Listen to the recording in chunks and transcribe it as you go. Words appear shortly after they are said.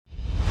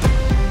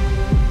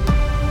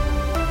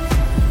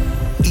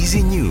Easy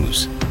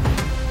News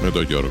με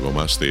τον Γιώργο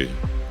Μαστή.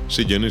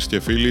 Συγγενείς και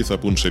φίλοι θα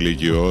πουν σε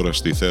λίγη ώρα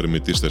στη Θέρμη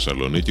της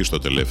Θεσσαλονίκης το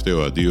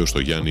τελευταίο αντίο στο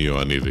Γιάννη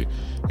Ιωαννίδη.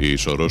 Η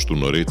σωρός του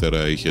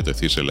νωρίτερα είχε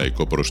τεθεί σε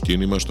λαϊκό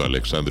προσκύνημα στο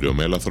Αλεξάνδριο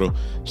Μέλαθρο,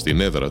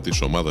 στην έδρα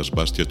της ομάδας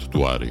μπάσκετ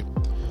του Άρη.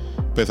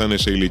 Πέθανε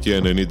σε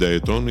ηλικία 90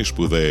 ετών η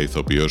σπουδαία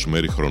ηθοποιός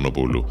Μέρη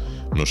Χρονοπούλου.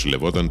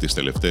 Νοσηλευόταν τις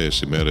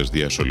τελευταίες ημέρες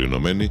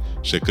διασωληνωμένη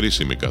σε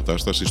κρίσιμη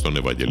κατάσταση στον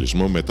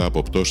Ευαγγελισμό μετά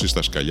από πτώση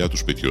στα σκαλιά του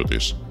σπιτιού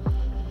της.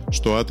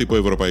 Στο άτυπο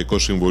Ευρωπαϊκό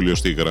Συμβούλιο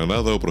στη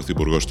Γρανάδα, ο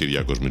Πρωθυπουργός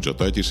Κυριάκος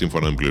Μητσοτάκης,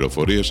 σύμφωνα με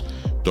πληροφορίες,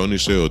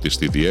 τόνισε ότι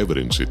στη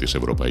διεύρυνση της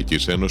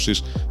Ευρωπαϊκής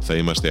Ένωσης θα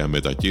είμαστε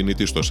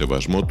αμετακίνητοι στο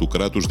σεβασμό του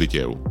κράτους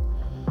δικαίου.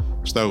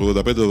 Στα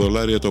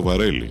 $85 το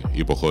βαρέλι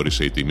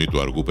υποχώρησε η τιμή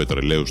του αργού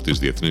πετρελαίου στις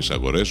διεθνείς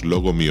αγορές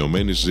λόγω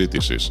μειωμένης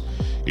ζήτησης.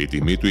 Η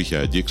τιμή του είχε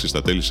αγγίξει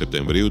στα τέλη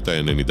Σεπτεμβρίου τα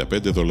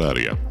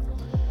 $95.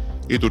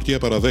 Η Τουρκία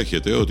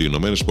παραδέχεται ότι οι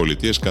Ηνωμένες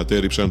Πολιτείες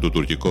κατέρριψαν το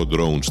τουρκικό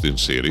ντρόουν στην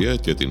Συρία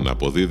και την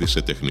αποδίδει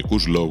σε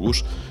τεχνικούς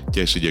λόγους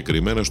και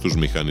συγκεκριμένα στους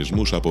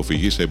μηχανισμούς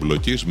αποφυγής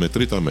εμπλοκής με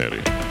τρίτα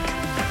μέρη.